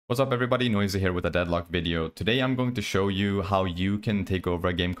What's up everybody, Noizeeh here with a Deadlock video. Today I'm going to show you how you can take over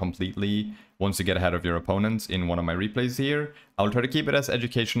a game completely once you get ahead of your opponents in one of my replays here. I'll try to keep it as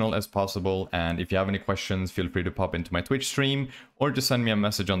educational as possible, and if you have any questions, feel free to pop into my Twitch stream or just send me a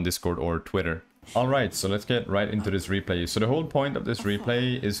message on Discord or Twitter. Alright, so let's get right into this replay. So the whole point of this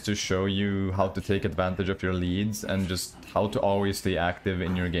replay is to show you how to take advantage of your leads and just how to always stay active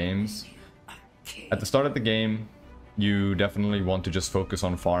in your games. At the start of the game, you definitely want to just focus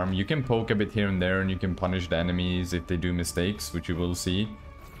on farm. You can poke a bit here and there and you can punish the enemies if they do mistakes, which you will see.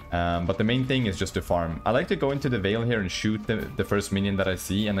 But the main thing is just to farm. I like to go into the veil here and shoot the first minion that I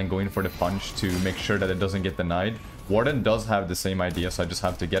see and then go in for the punch to make sure that it doesn't get denied. Warden does have the same idea, so I just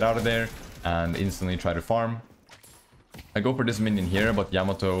have to get out of there and instantly try to farm. I go for this minion here, but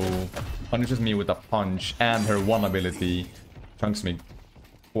Yamato punishes me with a punch, and her one ability chunks me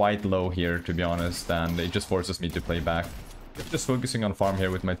quite low here, to be honest, and it just forces me to play back. Just focusing on farm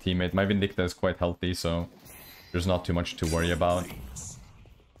here with my teammate. My Vindicta is quite healthy, so there's not too much to worry about.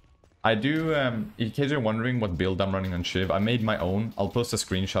 I do, in case you're wondering what build I'm running on Shiv, I made my own. I'll post a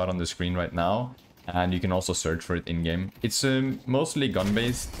screenshot on the screen right now, and you can also search for it in-game. It's mostly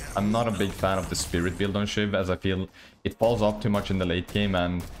gun-based. I'm not a big fan of the spirit build on Shiv, as I feel it falls off too much in the late game,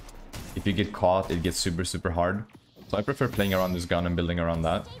 and if you get caught, it gets super hard. So I prefer playing around this gun and building around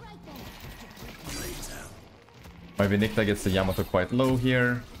that. My Vindicta gets the Yamato quite low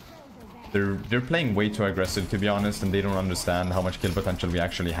here. They're playing way too aggressive, to be honest, and they don't understand how much kill potential we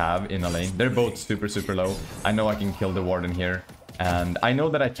actually have in a lane. They're both super low. I know I can kill the Warden here, and I know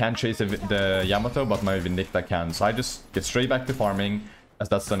that I can't chase the Yamato, but my Vindicta can. So I just get straight back to farming, as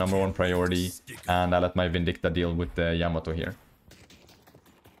that's the #1 priority, and I let my Vindicta deal with the Yamato here.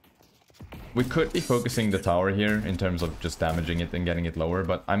 We could be focusing the tower here in terms of just damaging it and getting it lower,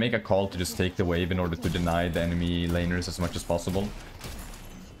 but I make a call to just take the wave in order to deny the enemy laners as much as possible.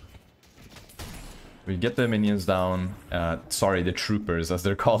 We get the minions down, sorry, the troopers as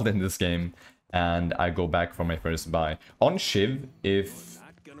they're called in this game, and I go back for my first buy. On Shiv, if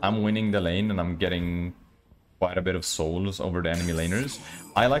I'm winning the lane and I'm getting quite a bit of souls over the enemy laners,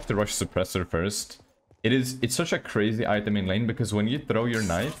 I like to rush Suppressor first. It's such a crazy item in lane, because when you throw your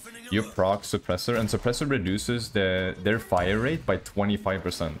knife, you proc Suppressor, and Suppressor reduces their fire rate by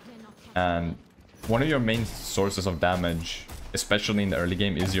 25%. And one of your main sources of damage, especially in the early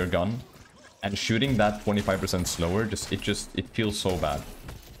game, is your gun. And shooting that 25% slower, it feels so bad.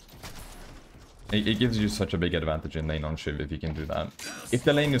 It gives you such a big advantage in lane on Shiv if you can do that. If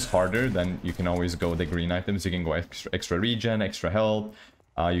the lane is harder, then you can always go the green items. You can go extra regen, extra health.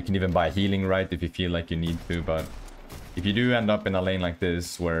 You can even buy a healing right if you feel like you need to, but if you do end up in a lane like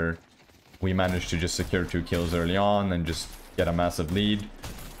this where we manage to just secure 2 kills early on and just get a massive lead,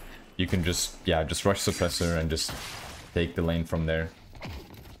 you can just rush Suppressor and just take the lane from there.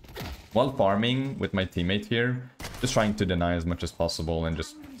 While farming with my teammate here, just trying to deny as much as possible and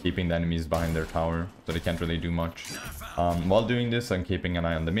just keeping the enemies behind their tower so they can't really do much. While doing this, I'm keeping an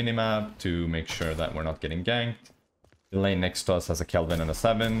eye on the minimap to make sure that we're not getting ganked. The lane next to us has a Kelvin and a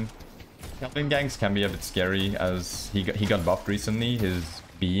 7. Kelvin ganks can be a bit scary, as he got buffed recently. His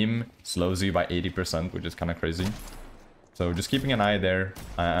beam slows you by 80%, which is kind of crazy. So just keeping an eye there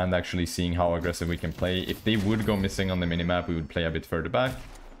and actually seeing how aggressive we can play. If they would go missing on the minimap, we would play a bit further back.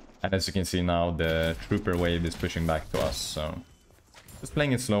 And as you can see now, the trooper wave is pushing back to us. So just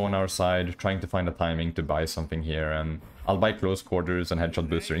playing it slow on our side, trying to find a timing to buy something here. And I'll buy close quarters and headshot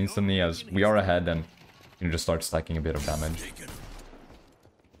booster instantly, as we are ahead and you can just start stacking a bit of damage.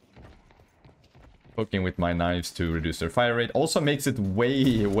 Poking with my knives to reduce their fire rate also makes it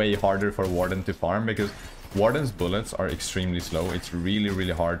way harder for Warden to farm, because Warden's bullets are extremely slow. It's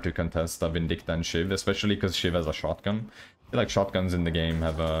really hard to contest a Vindicta and Shiv, especially because Shiv has a shotgun. I feel like shotguns in the game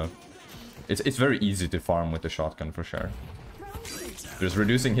have a... It's very easy to farm with the shotgun for sure. Just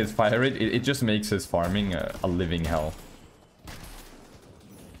reducing his fire rate, it just makes his farming a living hell.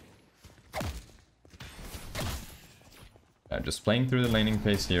 Just playing through the laning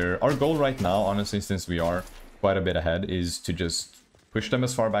phase here. Our goal right now, honestly, since we are quite a bit ahead, is to just push them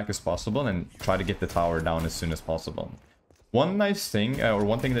as far back as possible and try to get the tower down as soon as possible. One nice thing, or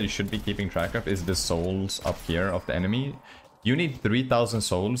one thing that you should be keeping track of, is the souls up here of the enemy. You need 3,000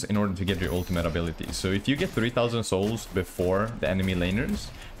 souls in order to get your ultimate ability. So if you get 3,000 souls before the enemy laners,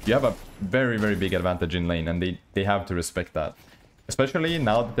 you have a very big advantage in lane, and they have to respect that. Especially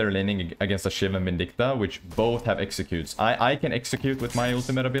now that they're laning against a Shiv and Vindicta, which both have executes. I can execute with my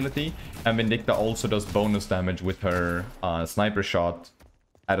ultimate ability, and Vindicta also does bonus damage with her sniper shot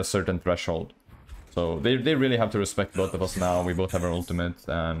at a certain threshold. So they really have to respect both of us now. We both have our ultimate,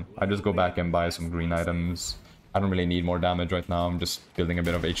 and I just go back and buy some green items. I don't really need more damage right now. I'm just building a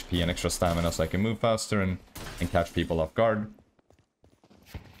bit of HP and extra stamina so I can move faster and catch people off guard.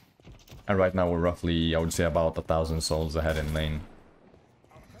 And right now we're roughly, I would say, about 1,000 souls ahead in lane.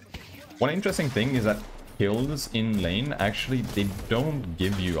 One interesting thing is that kills in lane, actually, they don't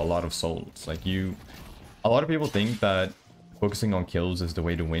give you a lot of souls. Like a lot of people think that focusing on kills is the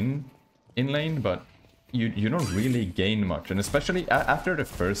way to win in lane, but you don't really gain much. And especially after the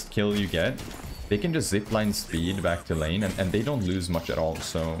first kill you get, they can just zipline speed back to lane and they don't lose much at all.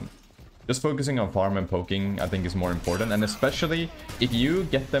 So just focusing on farm and poking, I think, is more important. And especially if you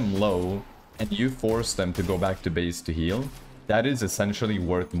get them low and you force them to go back to base to heal, that is essentially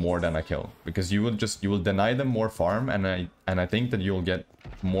worth more than a kill, because you will deny them more farm, and I think that you'll get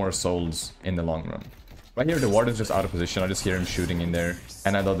more souls in the long run. Right here, the ward is just out of position. I just hear him shooting in there,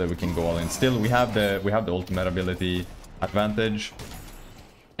 and I thought that we can go all in. Still, we have the ultimate ability advantage,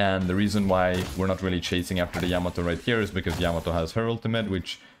 and the reason why we're not really chasing after the Yamato right here is because Yamato has her ultimate,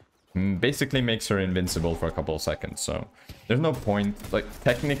 which basically makes her invincible for a couple of seconds. So there's no point. Like,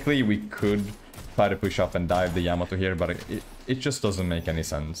 technically, we could try to push up and dive the Yamato here, but it just doesn't make any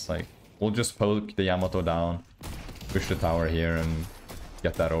sense. Like, we'll just poke the Yamato down, push the tower here, and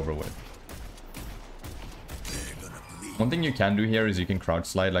get that over with. One thing you can do here is you can crouch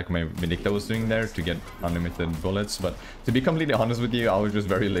slide like my Vindicta was doing there to get unlimited bullets, but to be completely honest with you, I was just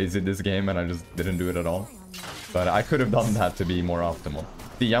very lazy this game and I just didn't do it at all. But I could have done that to be more optimal.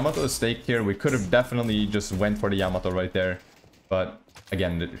 The Yamato is staked here. We could have definitely just went for the Yamato right there, but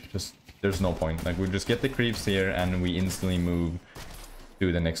again, there's no point. Like, we just get the creeps here and we instantly move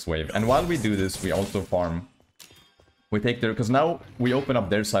to the next wave. And while we do this, we also farm. We take their, because now we open up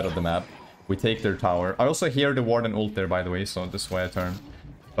their side of the map. We take their tower. I also hear the Warden ult there, by the way, so this way I turn.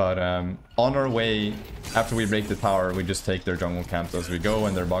 But on our way, after we break the tower, we just take their jungle camps as we go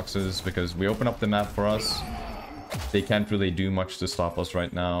and their boxes, because we open up the map for us. They can't really do much to stop us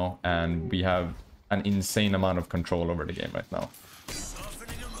right now, and we have an insane amount of control over the game right now.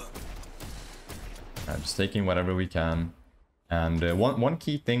 I'm just taking whatever we can. And one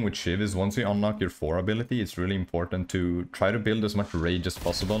key thing with Shiv is once you unlock your 4 ability, it's really important to try to build as much rage as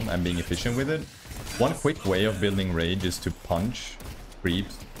possible and being efficient with it. One quick way of building rage is to punch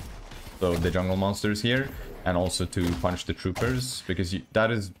creeps, so the jungle monsters here, and also to punch the troopers, because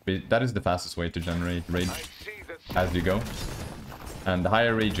that is the fastest way to generate rage as you go. And the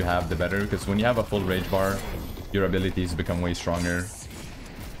higher rage you have, the better, because when you have a full rage bar, your abilities become way stronger.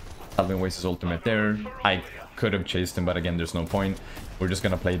 Calvin wastes his ultimate there. I could have chased him, but again, there's no point. We're just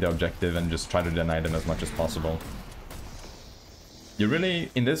gonna play the objective and just try to deny them as much as possible. You really,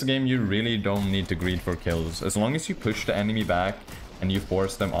 in this game, you really don't need to greed for kills. As long as you push the enemy back and you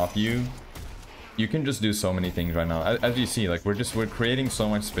force them off you, you can just do so many things right now. As you see, like, we're creating so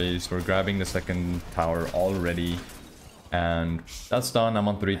much space. We're grabbing the second tower already, and that's done. I'm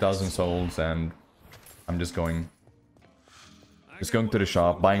on 3,000 souls, and I'm just going to the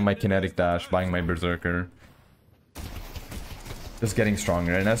shop, buying my kinetic dash, buying my berserker. Just getting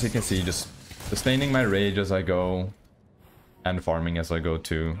stronger, and as you can see, just sustaining my rage as I go, and farming as I go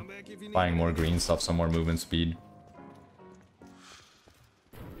too. Buying more green stuff, some more movement speed.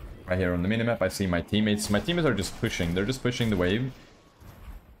 Right here on the minimap, I see my teammates. My teammates are just pushing. They're just pushing the wave.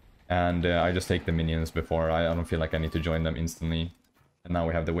 And I just take the minions before. I don't feel like I need to join them instantly. And now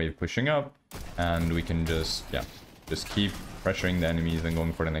we have the wave pushing up. And we can just, yeah, just keep pressuring the enemies and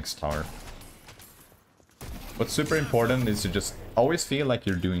going for the next tower. What's super important is to just always feel like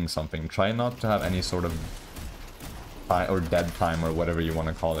you're doing something. Try not to have any sort of time or dead time or whatever you want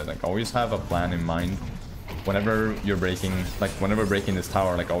to call it. Like, always have a plan in mind. Whenever you're breaking, like, whenever breaking this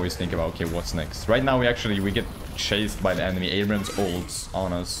tower, like, always think about, okay, what's next? Right now, we get chased by the enemy. Abrams ults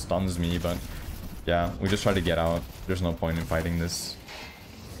on us, stuns me, but yeah, we just try to get out. There's no point in fighting this.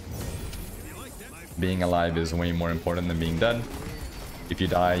 Being alive is way more important than being dead. If you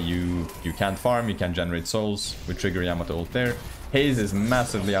die, you can't farm, you can't generate souls. We trigger Yamato ult there. Haze is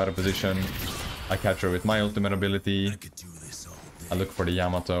massively out of position. I catch her with my ultimate ability. I look for the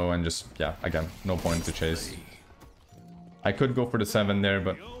Yamato and just, yeah, again, no point to chase. I could go for the 7 there,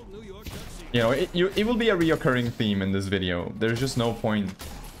 but, you know, it will be a reoccurring theme in this video. There's just no point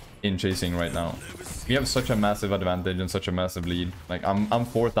in chasing right now. We have such a massive advantage and such a massive lead. Like, I'm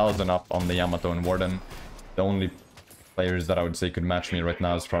 4,000 up on the Yamato and Warden. The only players that I would say could match me right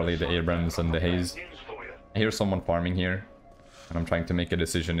now is probably the Abrams and the Haze. I hear someone farming here, and I'm trying to make a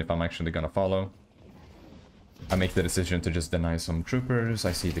decision if I'm actually gonna follow. I make the decision to just deny some troopers.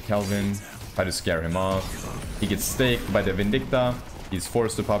 I see the Kelvin, try to scare him off. He gets staked by the Vindicta. He's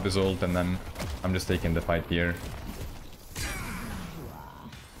forced to pop his ult, and then I'm just taking the fight here.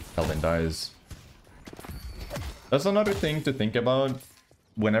 Kelvin dies. That's another thing to think about.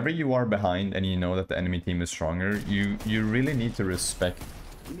 Whenever you are behind and you know that the enemy team is stronger, you really need to respect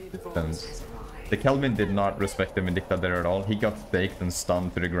distance. The Kelvin did not respect the Vindicta there at all. He got staked and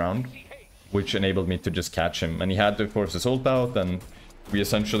stunned to the ground, which enabled me to just catch him. And he had to force his ult out, and we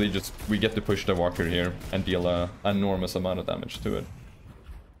essentially we get to push the Walker here and deal an enormous amount of damage to it.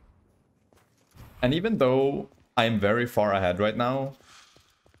 And even though I'm very far ahead right now,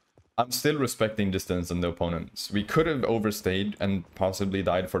 I'm still respecting distance and the opponents. We could have overstayed and possibly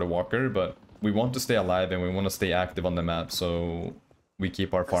died for the Walker, but we want to stay alive and we want to stay active on the map, so we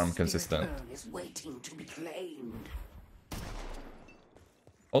keep our farm consistent.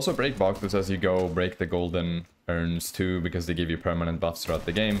 Also break boxes as you go, break the golden urns too, because they give you permanent buffs throughout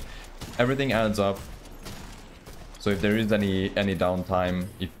the game. Everything adds up. So if there is any downtime,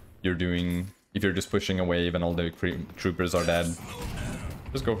 if you're just pushing a wave and all the troopers are dead,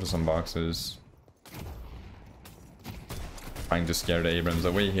 just go for some boxes. Trying to scare the Abrams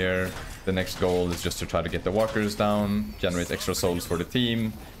away here. The next goal is just to try to get the walkers down, generate extra souls for the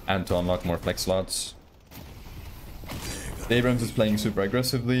team, and to unlock more flex slots. The Abrams is playing super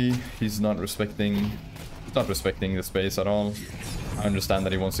aggressively. He's not respecting the space at all. I understand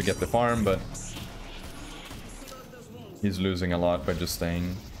that he wants to get the farm, but he's losing a lot by just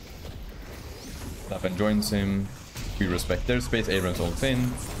staying. Stappen joins him. We respect their space. Abrams ults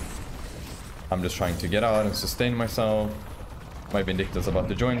in. I'm just trying to get out and sustain myself. My Vindicta's about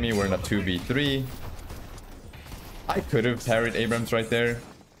to join me. We're in a 2v3. I could have parried Abrams right there,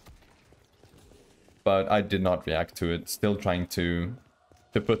 but I did not react to it. Still trying to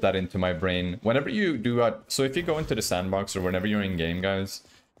put that into my brain. Whenever you do so if you go into the sandbox or whenever you're in game, guys,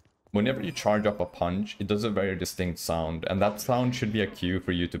 whenever you charge up a punch, it does a very distinct sound, and that sound should be a cue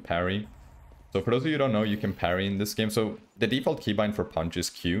for you to parry. So for those of you who don't know, you can parry in this game. So the default keybind for punch is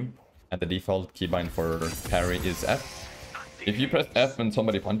Q, and the default keybind for parry is F. If you press F when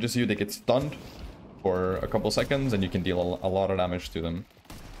somebody punches you, they get stunned for a couple seconds, and you can deal a lot of damage to them.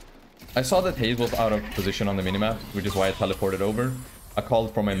 I saw that Haze was out of position on the minimap, which is why I teleported over. I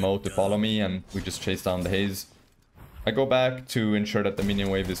called for my Mo to follow me, and we just chased down the Haze. I go back to ensure that the minion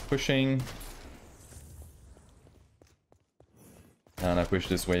wave is pushing. And I push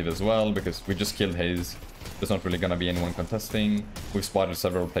this wave as well, because we just killed Haze. There's not really gonna be anyone contesting. We've spotted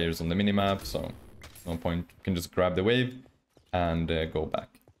several players on the minimap, so no point. You can just grab the wave and go back.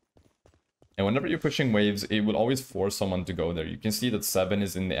 And whenever you're pushing waves, it will always force someone to go there. You can see that 7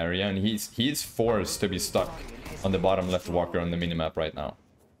 is in the area, and he's forced to be stuck on the bottom left walker on the minimap right now.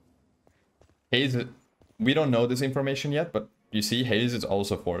 Haze, we don't know this information yet, but you see Haze is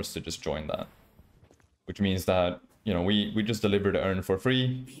also forced to just join that. Which means that, you know, we just delivered the urn for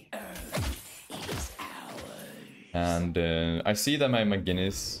free. And I see that my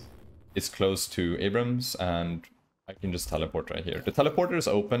McGuinness is close to Abrams, and I can just teleport right here. The teleporter is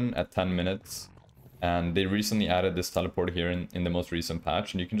open at 10 minutes, and they recently added this teleport here in the most recent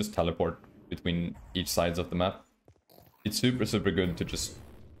patch, and you can just teleport between each sides of the map. It's super, super good to just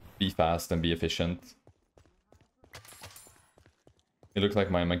be fast and be efficient. It looks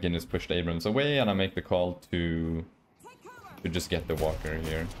like my McGuinness pushed Abrams away, and I make the call to just get the walker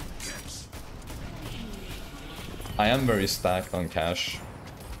here. I am very stacked on cash,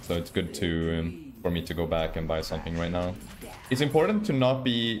 so it's good to for me to go back and buy something right now. It's important to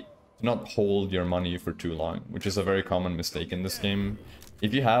not hold your money for too long, which is a very common mistake in this game.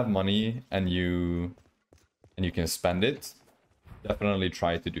 If you have money and you can spend it, definitely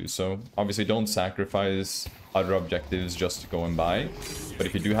try to do so. Obviously, don't sacrifice other objectives just to go and buy, but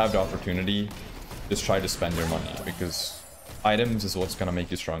if you do have the opportunity, just try to spend your money, because items is what's gonna make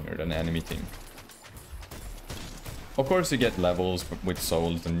you stronger than the enemy team. Of course, you get levels with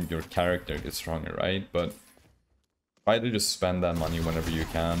souls and your character gets stronger, right? But try to just spend that money whenever you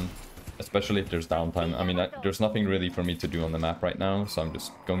can, especially if there's downtime. I mean, there's nothing really for me to do on the map right now, so I'm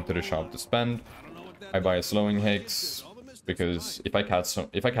just going to the shop to spend. I buy a slowing hex, because if I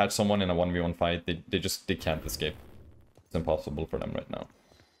catch someone in a 1v1 fight, they can't escape. It's impossible for them right now.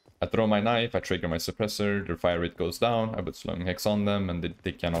 I throw my knife, I trigger my suppressor, their fire rate goes down, I put slowing hex on them, and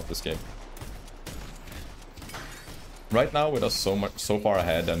they cannot escape. Right now, with us so far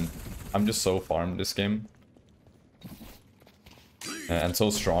ahead, and I'm just so farmed this game, and so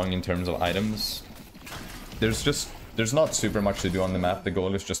strong in terms of items, there's not super much to do on the map. The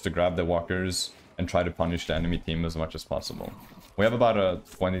goal is just to grab the walkers and try to punish the enemy team as much as possible. We have about a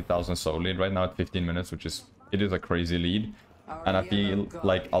 20,000 soul lead right now at 15 minutes, which is a crazy lead, and I feel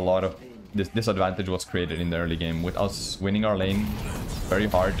like a lot of this advantage was created in the early game with us winning our lane very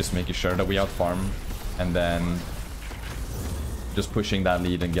hard, just making sure that we outfarm, and then just pushing that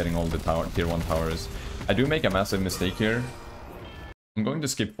lead and getting all the tier 1 towers. I do make a massive mistake here. I'm going to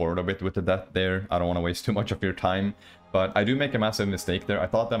skip forward a bit with the death there. I don't want to waste too much of your time. But I do make a massive mistake there. I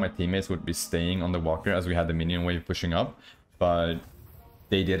thought that my teammates would be staying on the walker as we had the minion wave pushing up. But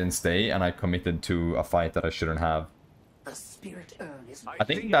they didn't stay, and I committed to a fight that I shouldn't have. I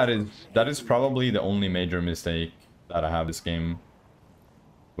think that is probably the only major mistake that I have this game.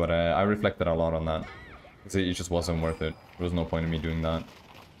 But I reflected a lot on that. It just wasn't worth it. There was no point in me doing that.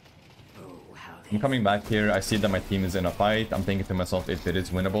 I'm coming back here. I see that my team is in a fight. I'm thinking to myself, if it is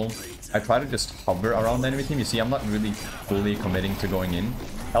winnable, I try to just hover around the enemy team. You see, I'm not really fully committing to going in.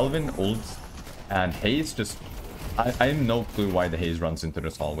 Elvin ults and Haze just... I have no clue why the Haze runs into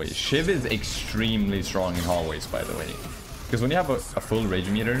this hallway. Shiv is extremely strong in hallways, by the way. Because when you have a full rage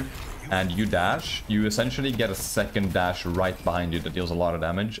meter and you dash, you essentially get a second dash right behind you that deals a lot of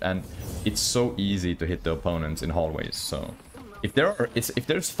damage. And it's so easy to hit the opponents in hallways, so... If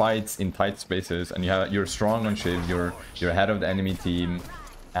there's fights in tight spaces and you're strong on Shiv, you're ahead of the enemy team,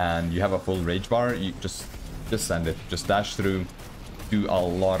 and you have a full rage bar, you just send it. Just dash through, do a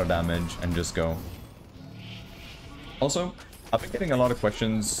lot of damage, and just go. Also, I've been getting a lot of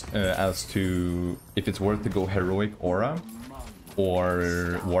questions as to if it's worth to go Heroic Aura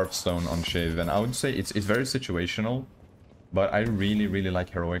or Warp Stone on Shiv, and I would say it's very situational. But I really like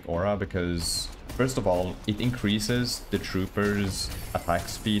Heroic Aura because, first of all, it increases the troopers' attack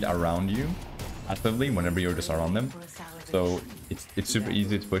speed around you actively whenever you're just around them. So it's super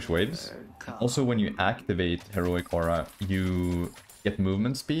easy to push waves. Also, when you activate Heroic Aura, you get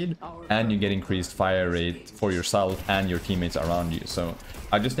movement speed and you get increased fire rate for yourself and your teammates around you. So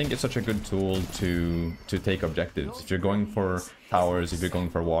I just think it's such a good tool to take objectives. If you're going for towers, if you're going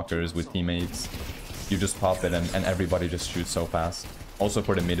for walkers with teammates, you just pop it and everybody just shoots so fast. Also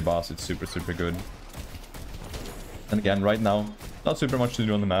for the mid boss, it's super good. And again, right now, not super much to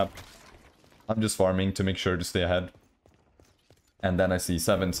do on the map. I'm just farming to make sure to stay ahead. And then I see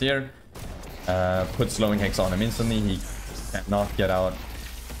Sevens here. Put Slowing Hex on him instantly. He cannot get out.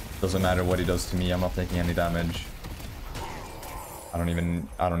 Doesn't matter what he does to me. I'm not taking any damage. I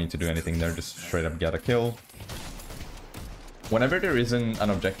don't need to do anything there. Just straight up get a kill. Whenever there isn't an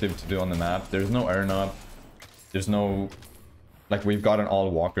objective to do on the map, there's no earn up. There's no... Like, we've gotten all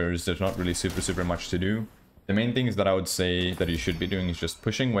walkers. There's not really super much to do. The main things that I would say that you should be doing is just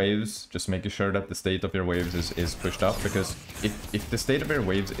pushing waves. Just making sure that the state of your waves is pushed up. Because if the state of your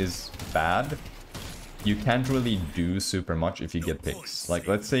waves is bad, you can't really do super much if you get picks. Like,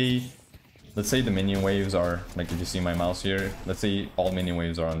 let's say the minion waves are... Like, if you see my mouse here, let's say all minion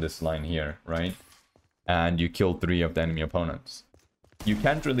waves are on this line here, right? And you kill 3 of the enemy opponents. You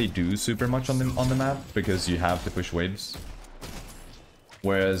can't really do super much on the map because you have to push waves.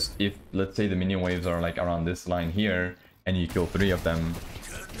 Whereas if, let's say, the minion waves are like around this line here and you kill 3 of them,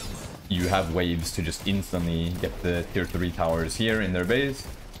 you have waves to just instantly get the tier 3 towers here in their base,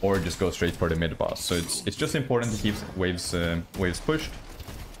 or just go straight for the mid boss. So it's just important to keep waves pushed.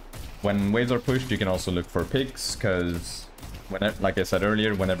 When waves are pushed, you can also look for picks, because like I said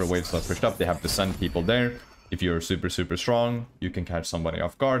earlier, whenever waves are pushed up, they have to send people there. If you're super strong, you can catch somebody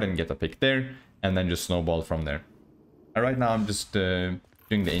off guard and get a pick there, and then just snowball from there. And right now I'm just doing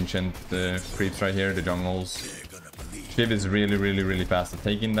the ancient creeps right here, the jungles. Shiv is really fast at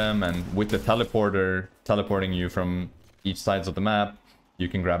taking them, and with the teleporter teleporting you from each sides of the map, you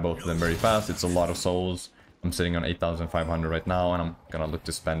can grab both of them very fast. It's a lot of souls. I'm sitting on 8,500 right now, and I'm gonna look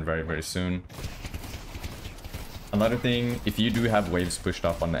to spend very soon. Another thing, if you do have waves pushed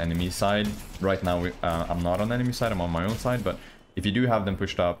up on the enemy side, right now I'm not on the enemy side, I'm on my own side, but if you do have them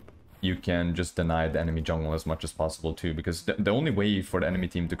pushed up, you can just deny the enemy jungle as much as possible too, because the only way for the enemy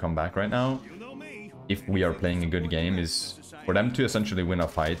team to come back right now, if we are playing a good game, is for them to essentially win a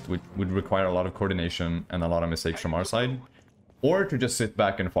fight, which would require a lot of coordination and a lot of mistakes from our side, or to just sit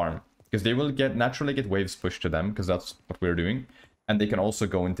back and farm, because they will naturally get waves pushed to them, because that's what we're doing, and they can also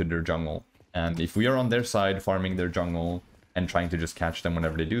go into their jungle. And if we are on their side farming their jungle and trying to just catch them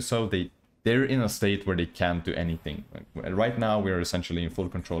whenever they do so, they're in a state where they can't do anything. Like, right now we're essentially in full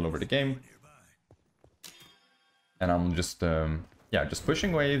control over the game, and I'm just yeah, just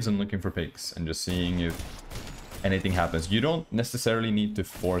pushing waves and looking for picks and just seeing if anything happens. You don't necessarily need to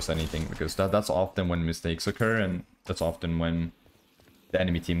force anything, because that's often when mistakes occur, and that's often when the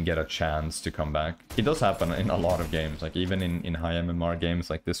enemy team get a chance to come back. It does happen in a lot of games, like even in high MMR games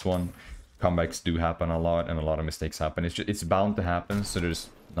like this one. Comebacks do happen a lot, and a lot of mistakes happen. It's bound to happen, so there's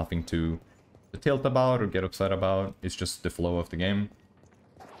nothing to tilt about or get upset about. It's just the flow of the game.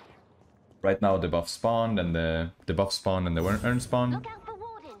 Right now the buff spawned, and the buff spawned and the earn spawned.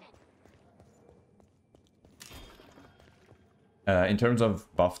 In terms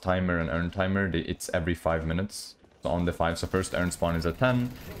of buff timer and urn timer, it's every 5 minutes. So on the 5, so first urn spawn is at 10,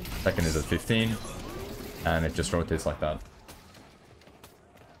 second is at 15, and it just rotates like that.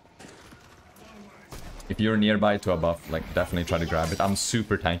 If you're nearby to a buff, like, definitely try to grab it. I'm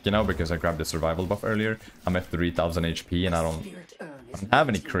super tanky now because I grabbed the survival buff earlier. I'm at 3000 HP and I don't have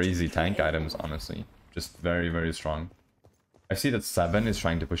any crazy tank items, honestly. Just very, very strong. I see that 7 is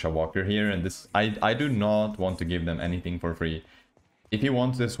trying to push a walker here, and this I do not want to give them anything for free. If he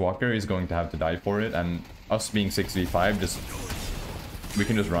wants this walker, he's going to have to die for it, and us being 6v5, we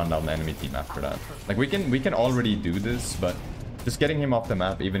can just run down the enemy team after that. Like, we can already do this, but just getting him off the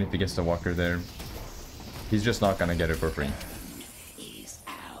map, even if he gets the walker there, he's just not gonna get it for free.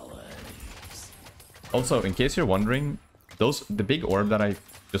 Also, in case you're wondering, the big orb that I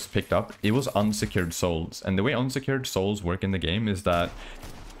just picked up, it was unsecured souls, and the way unsecured souls work in the game is that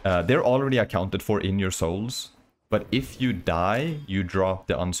they're already accounted for in your souls, but if you die, you drop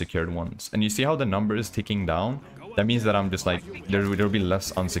the unsecured ones. And you see how the number is ticking down? That means that I'm just like, there'll be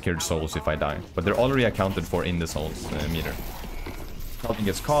less unsecured souls if I die, but they're already accounted for in the souls meter. Nothing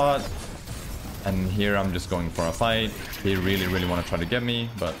gets caught, and here I'm just going for a fight. They really want to try to get me,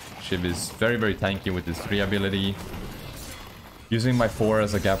 but Shiv is very tanky with his 3 ability. Using my 4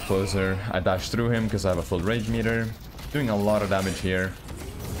 as a gap closer, I dash through him because I have a full rage meter. Doing a lot of damage here.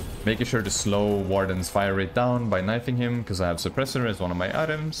 Making sure to slow Warden's fire rate down by knifing him because I have suppressor as one of my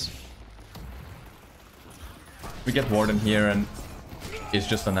items. We get Warden here, and it's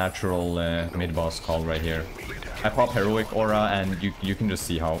just a natural mid-boss call right here. I pop Heroic Aura, and you can just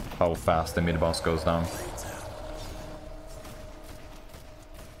see how fast the mid-boss goes down.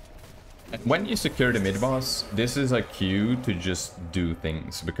 When you secure the mid-boss, this is a cue to just do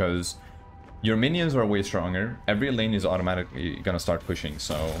things, because your minions are way stronger. Every lane is automatically gonna start pushing,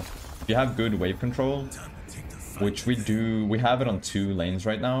 so if you have good wave control, which we do, we have it on 2 lanes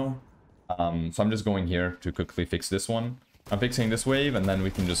right now. So I'm just going here to quickly fix this one. I'm fixing this wave, and then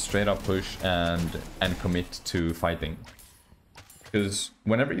we can just straight up push and commit to fighting. Because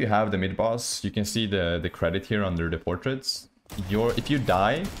whenever you have the mid-boss, you can see the credit here under the portraits. If you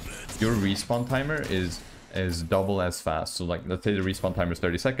die, your respawn timer is double as fast. So like, let's say the respawn timer is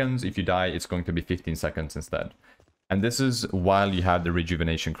 30 seconds. If you die, it's going to be 15 seconds instead. And this is while you have the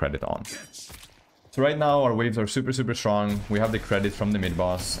rejuvenation credit on. So right now our waves are super strong. We have the credit from the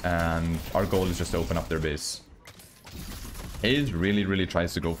mid-boss, and our goal is just to open up their base. Hayes really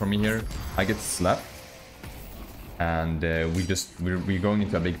tries to go for me here. I get slapped, and we're going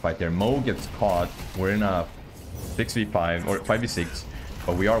into a big fight here. Mo gets caught. We're in a 6v5 or 5v6,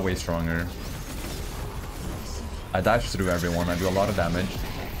 but we are way stronger. I dash through everyone. I do a lot of damage.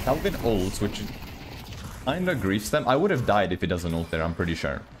 Calvin ults, which kinda griefs them. I would have died if he doesn't ult there, I'm pretty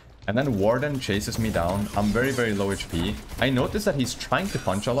sure. And then Warden chases me down. I'm very low HP. I notice that he's trying to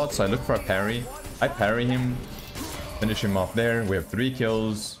punch a lot, so I look for a parry. I parry him, finish him off there. We have 3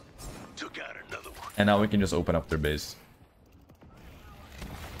 kills. And now we can just open up their base.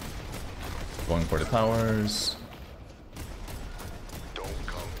 Going for the towers.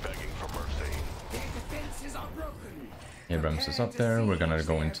 Abrams is up there. We're gonna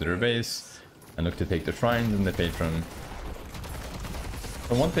go into their base and look to take the shrines and the patron.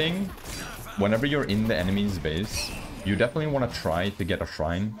 So one thing, whenever you're in the enemy's base, you definitely want to try to get a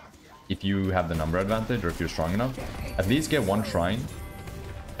shrine if you have the number advantage, or if you're strong enough. At least get 1 shrine.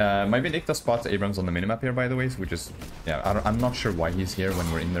 My Vindicta spots Abrams on the minimap here, by the way, which is, yeah, I'm not sure why he's here when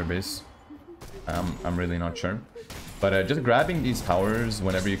we're in their base. I'm really not sure. But just grabbing these towers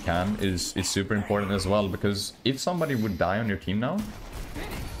whenever you can is super important as well, because if somebody would die on your team now,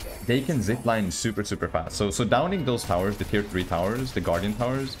 they can zipline super fast. So downing those towers, the tier 3 towers, the guardian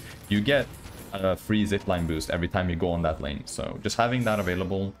towers, you get a free zipline boost every time you go on that lane. So just having that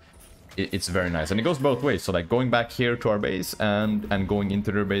available, it's very nice. And it goes both ways. So like going back here to our base and going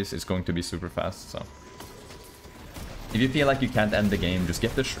into their base is going to be super fast. So if you feel like you can't end the game, just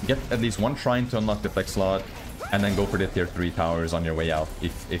get at least 1 shrine to unlock the flex slot, and then go for the tier 3 towers on your way out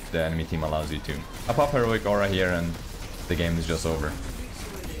if the enemy team allows you to. I pop Heroic Aura here and the game is just over.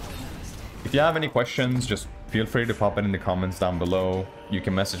 If you have any questions, just feel free to pop it in the comments down below. You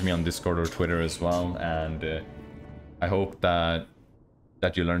can message me on Discord or Twitter as well, and I hope that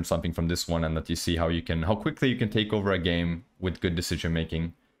you learned something from this one, and that you see how quickly you can take over a game with good decision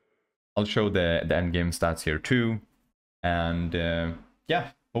making. I'll show the end game stats here too, and yeah,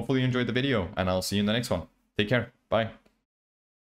 hopefully you enjoyed the video, and I'll see you in the next one. Take care. Bye.